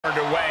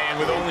Underway, and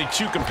with only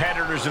 2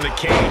 competitors in the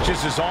cage,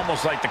 this is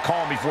almost like the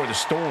calm before the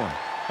storm.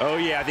 Oh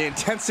yeah, the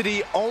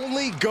intensity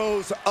only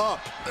goes up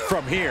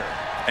from here.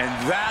 And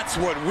that's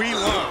what we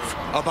love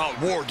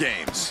about war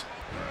games.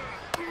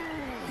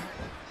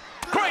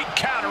 Great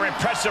counter,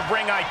 impressive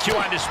ring IQ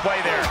on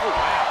display there. Oh,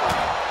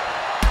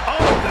 wow.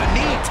 Oh, the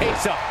knee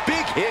takes a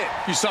big hit.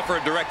 You suffer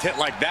a direct hit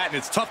like that, and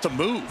it's tough to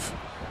move.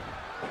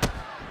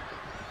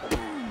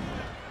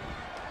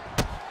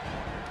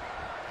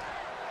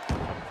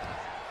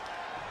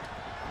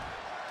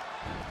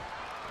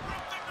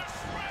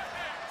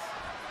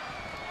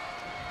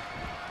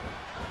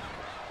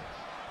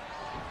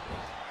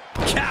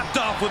 Capped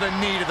off with a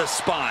knee to the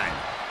spine.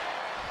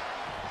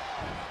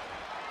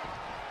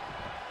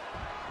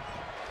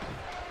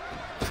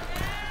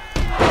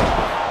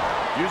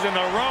 Using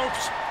the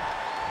ropes.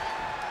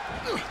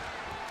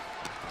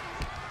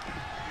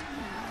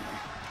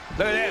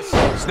 Look at this.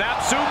 Snap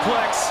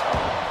suplex.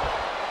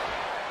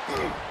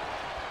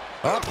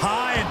 Up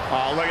high. And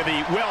oh, look at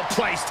the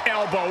well-placed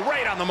elbow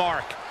right on the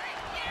mark.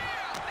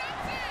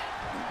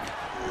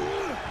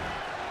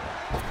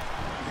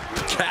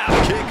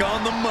 Calf kick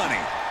on the money.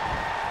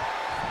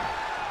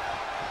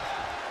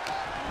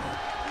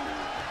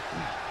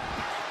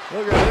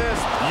 look at this.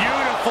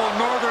 Beautiful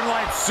Northern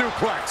Lights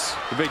suplex.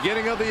 The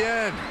beginning of the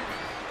end.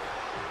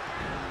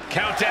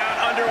 Countdown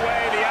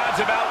underway. The odds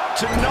about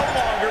to no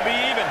longer be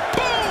even.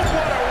 Boom!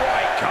 What a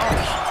right.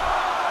 Gosh.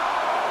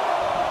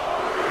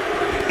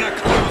 And a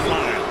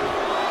clothesline.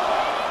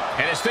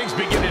 And as things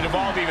begin to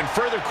evolve even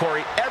further,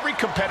 Corey, every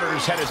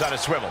competitor's head is on a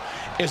swivel.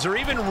 Is there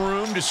even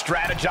room to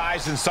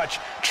strategize in such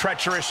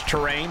treacherous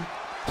terrain?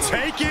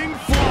 Taking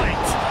flight.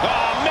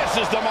 Oh,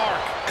 misses the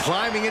mark.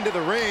 Climbing into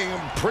the ring,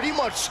 pretty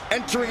much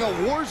entering a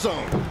war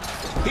zone.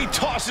 He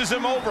tosses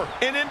him over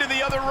and into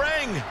the other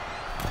ring.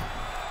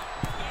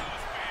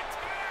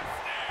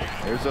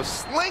 There's a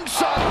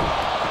slingshot.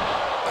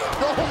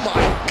 Oh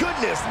my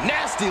goodness,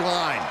 nasty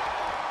line.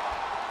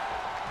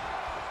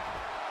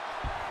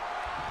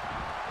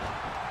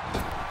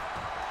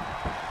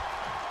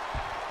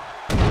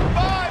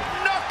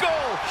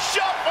 Five-knuckle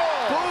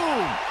shuffle.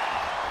 Boom.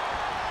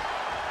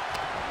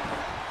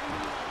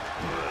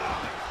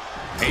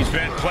 He's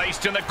been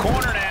placed in the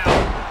corner now.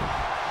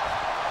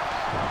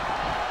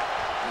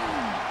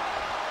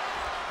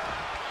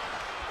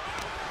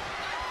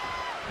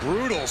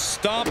 Brutal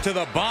stomp to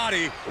the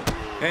body.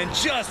 And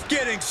just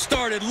getting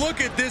started. Look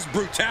at this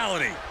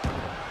brutality.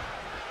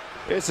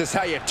 This is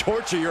how you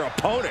torture your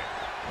opponent.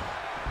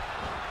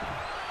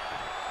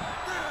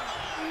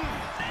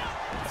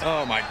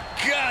 Oh my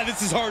God,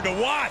 this is hard to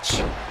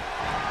watch.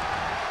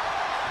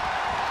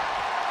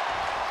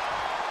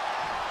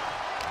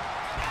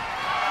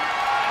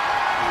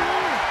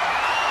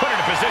 Put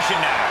into position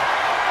now.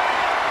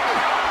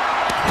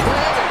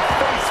 Planted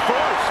face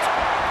first.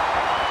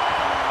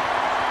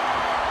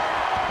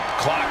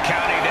 Clock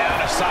counting down.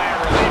 A sigh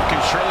of relief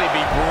can surely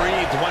be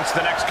breathed once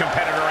the next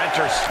competitor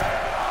enters.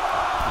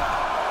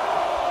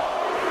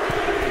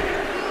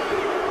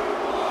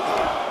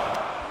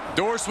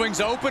 Door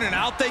swings open and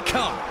out they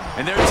come.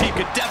 And their team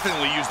could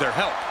definitely use their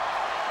help.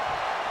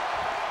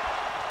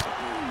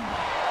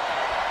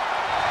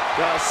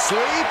 The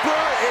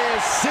sleeper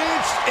is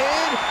cinched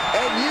in,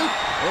 and you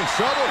in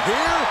trouble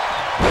here.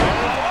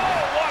 Oh,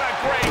 what a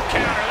great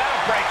counter.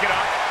 That'll break it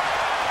up.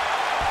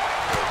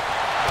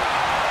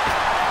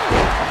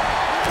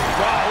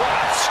 Wow, what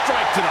a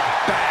strike to the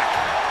back.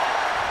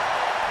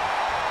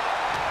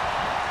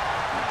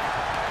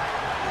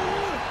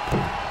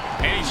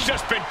 And he's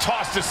just been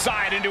tossed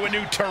aside into a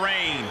new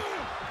terrain.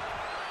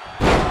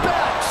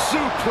 Back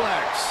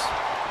suplex.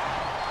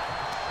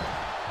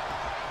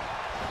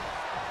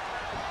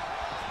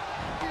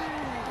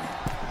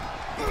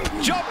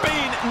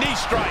 Jumping knee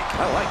strike.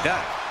 I like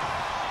that.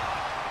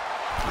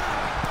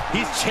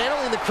 He's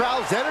channeling the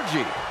crowd's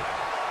energy.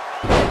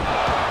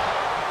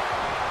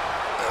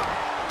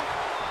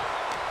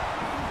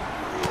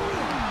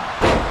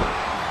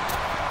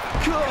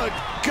 Good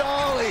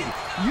golly.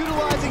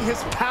 Utilizing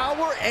his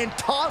power and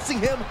tossing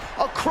him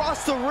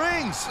across the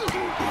rings.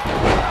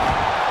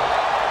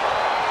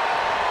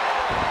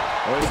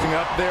 Hoisting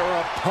up their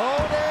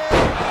opponent.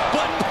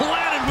 But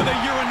planted with a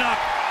Uranus.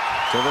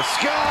 To the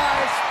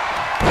skies.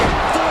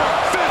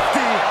 450.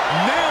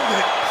 Nailed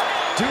it.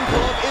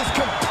 Duglov is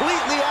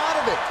completely out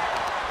of it.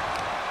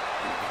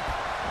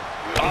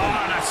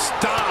 Oh, and a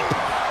stop.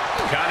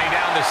 Counting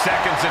down the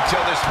seconds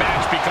until this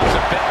match becomes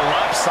a bit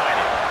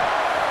lopsided.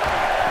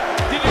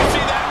 Did you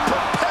see that?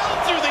 Propelled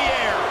through the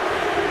air.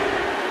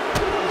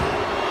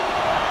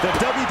 The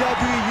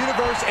WWE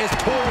Universe is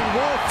pouring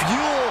more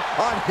fuel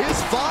on his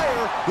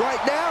fire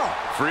right now.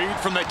 Freed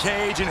from the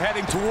cage and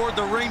heading toward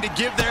the ring to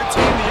give their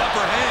team the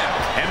upper hand.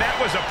 And that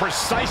was a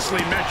precisely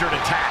measured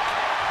attack.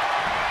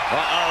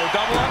 Uh-oh,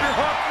 double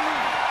underhook.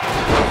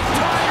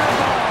 Tiger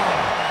bomb.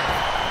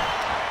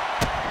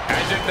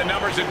 As if the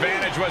numbers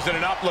advantage wasn't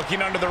enough,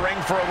 looking under the ring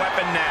for a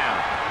weapon now.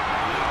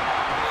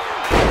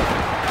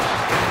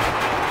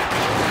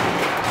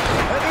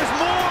 And there's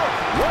more.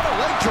 What a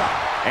leg drop.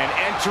 And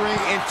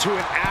entering into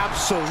an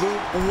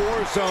absolute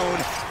war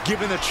zone,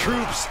 giving the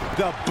troops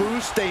the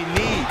boost they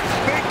need.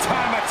 Big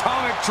time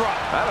atomic drop.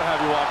 That'll have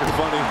you walking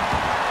funny.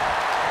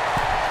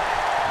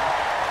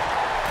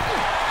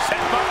 Set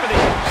him up for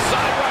the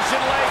side Russian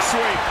leg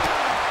sweep.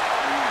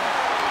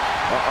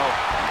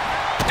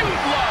 Dude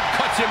Love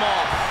cuts him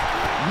off.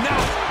 Now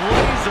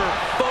laser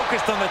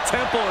focused on the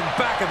temple and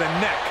back of the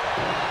neck.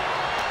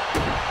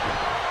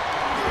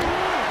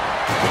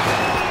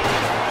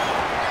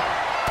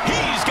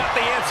 He's got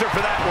the answer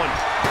for that one.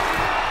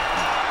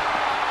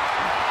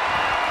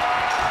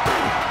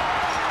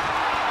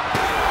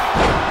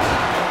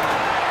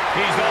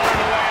 He's on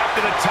the way up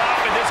to the top,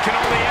 and this can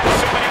only end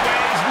so many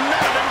ways.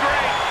 None of them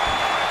great.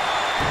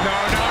 No,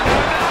 no, no,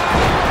 no.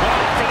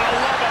 Oh, for the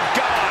love of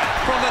God.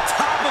 From the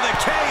top of the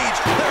cage,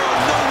 there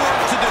are no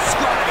words to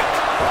describe it.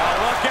 Oh,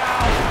 look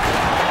out.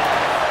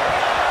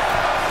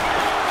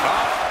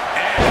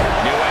 And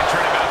new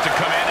entrant about to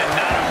come in, and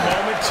not a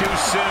moment too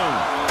soon.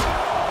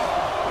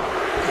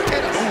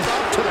 And a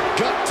stop to the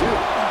gut, too.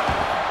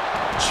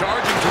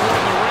 Charging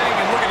toward the ring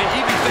and looking to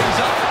even things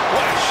up.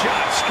 What a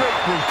shot. Straight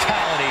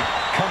brutality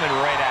coming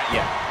right at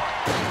you.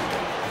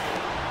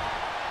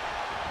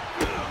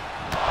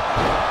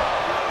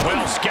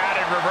 Well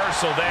scattered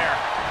reversal there.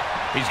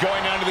 He's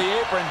going under the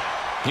apron.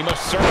 He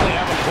must certainly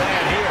have a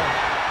plan here.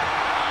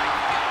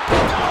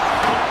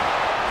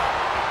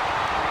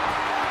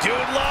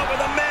 Dude Love with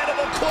a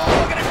mandible claw.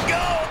 Look at him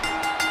go.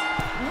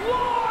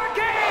 War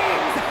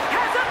Games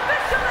has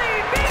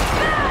officially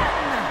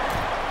begun!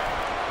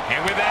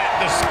 And with that,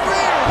 the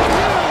Spear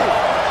through.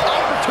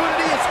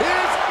 Opportunity is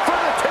his for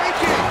the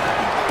taking.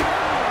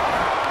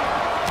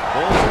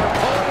 Pulls her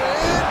opponent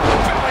in.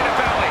 belly to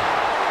belly.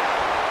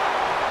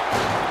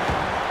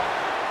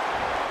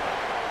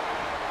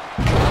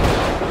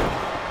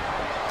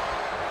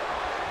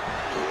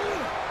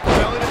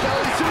 Belly to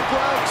belly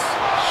suplex.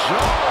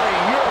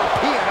 Jarring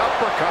European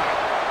uppercut.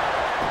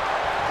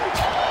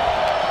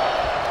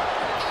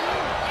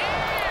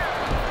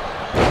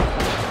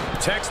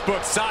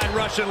 Textbook side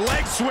Russian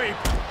leg sweep.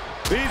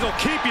 These will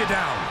keep you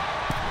down.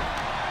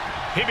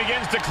 He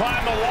begins to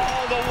climb the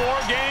wall of the War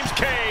Games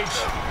cage.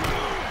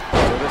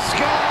 To the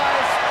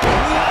skies.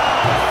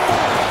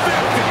 Wow.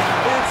 450.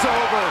 It's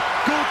over.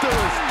 Gunther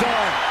is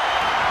done.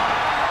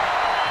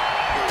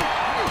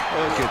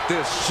 Look at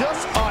this.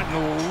 Just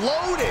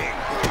unloading.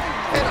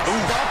 And a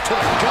stop to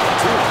the gut,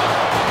 too.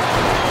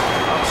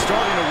 I'm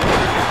starting to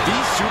wonder if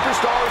these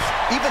superstars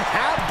even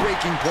have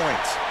breaking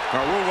points.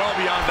 We're well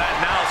beyond that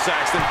now,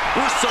 Saxton.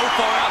 We're so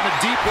far out in the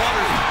deep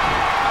waters.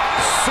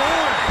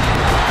 Soaring.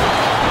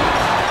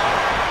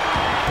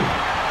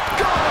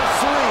 Gotta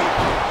sleep.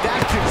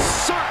 That can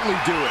certainly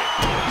do it.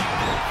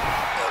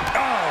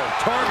 Oh,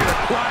 target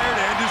acquired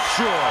and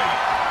destroyed.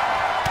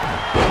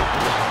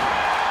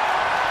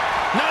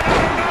 No, no,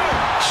 no, no.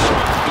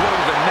 Sharp blow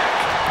to the neck.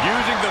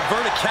 Using the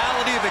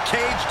verticality of the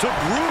cage to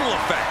brutal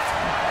effect.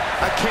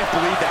 I can't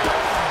believe that.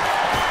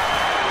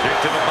 Kick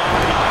to the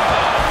body.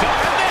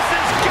 And this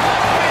is going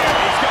to be it.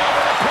 He's going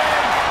to the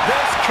pin.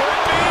 This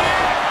could be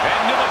it.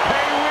 And to the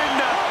pay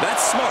window.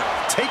 That's smart.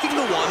 Taking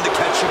the one to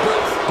catch your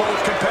breath. Both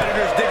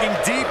competitors digging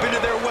deep into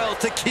their well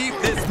to keep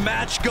this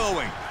match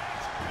going.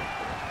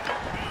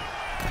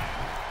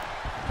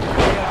 The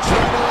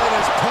adrenaline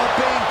is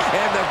pumping,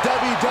 and the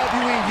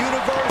WWE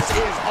Universe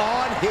is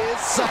on his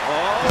side.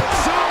 But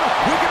soon,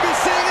 we could be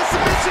seeing a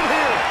submission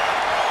here.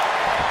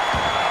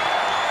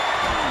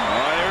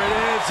 Oh, here it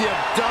is, the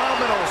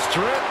abdominal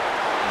strip.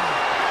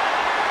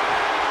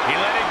 He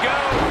let it go.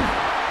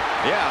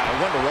 Yeah, I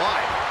wonder why.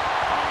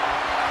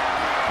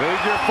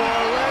 Figure 4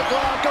 leg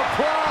lock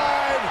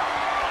applied.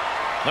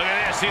 Look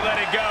at this. He let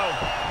it go.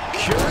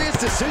 Curious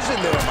decision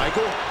there,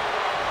 Michael.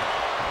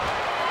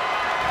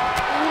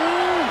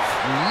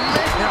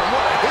 Man,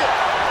 what a hit.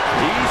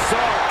 He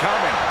saw it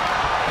coming.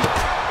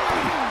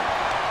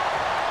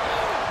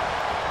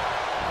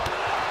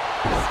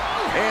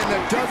 And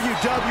the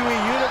WWE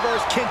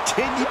Universe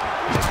continue.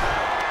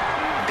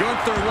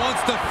 Gunther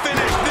wants to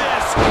finish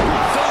this.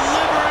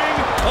 Delivering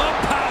a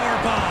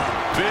powerbomb.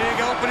 Big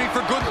opening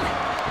for Gunther.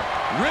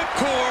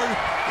 Ripcord.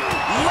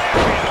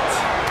 Lariat.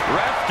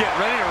 Ref get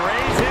ready to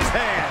raise his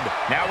hand.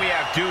 Now we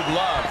have Dude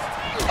Love.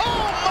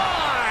 Oh,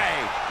 my!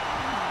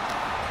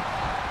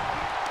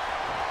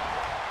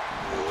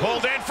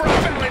 Pulled in for a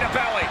belly to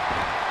belly.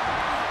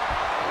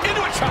 Into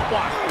a chop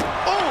block.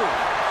 Oh!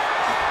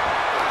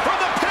 For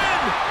the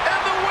pin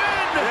and the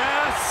win.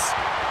 Yes.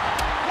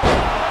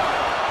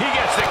 He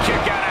gets the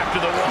kick out after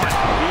the one.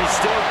 He's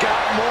still got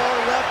more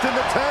left in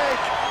the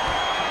tank.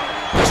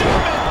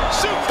 German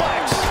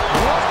suplex.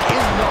 What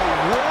in the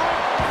world?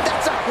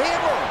 That's a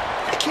hammer.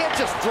 You can't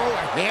just throw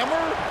a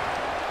hammer.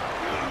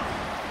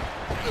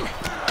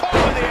 Caught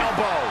with the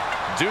elbow.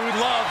 Dude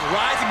Love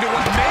rising to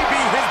what may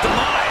be his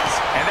demise.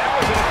 And that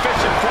was an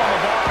efficient form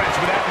of offense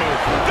with that move.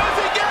 Does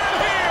he get him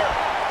here?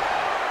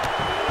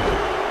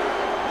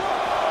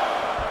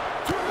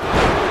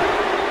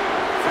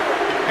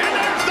 And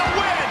there's the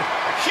win.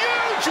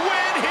 Huge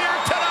win here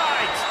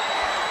tonight.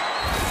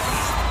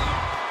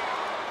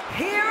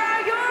 Here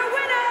are your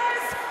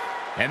winners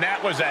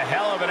was a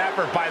hell of an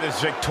effort by this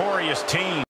victorious team.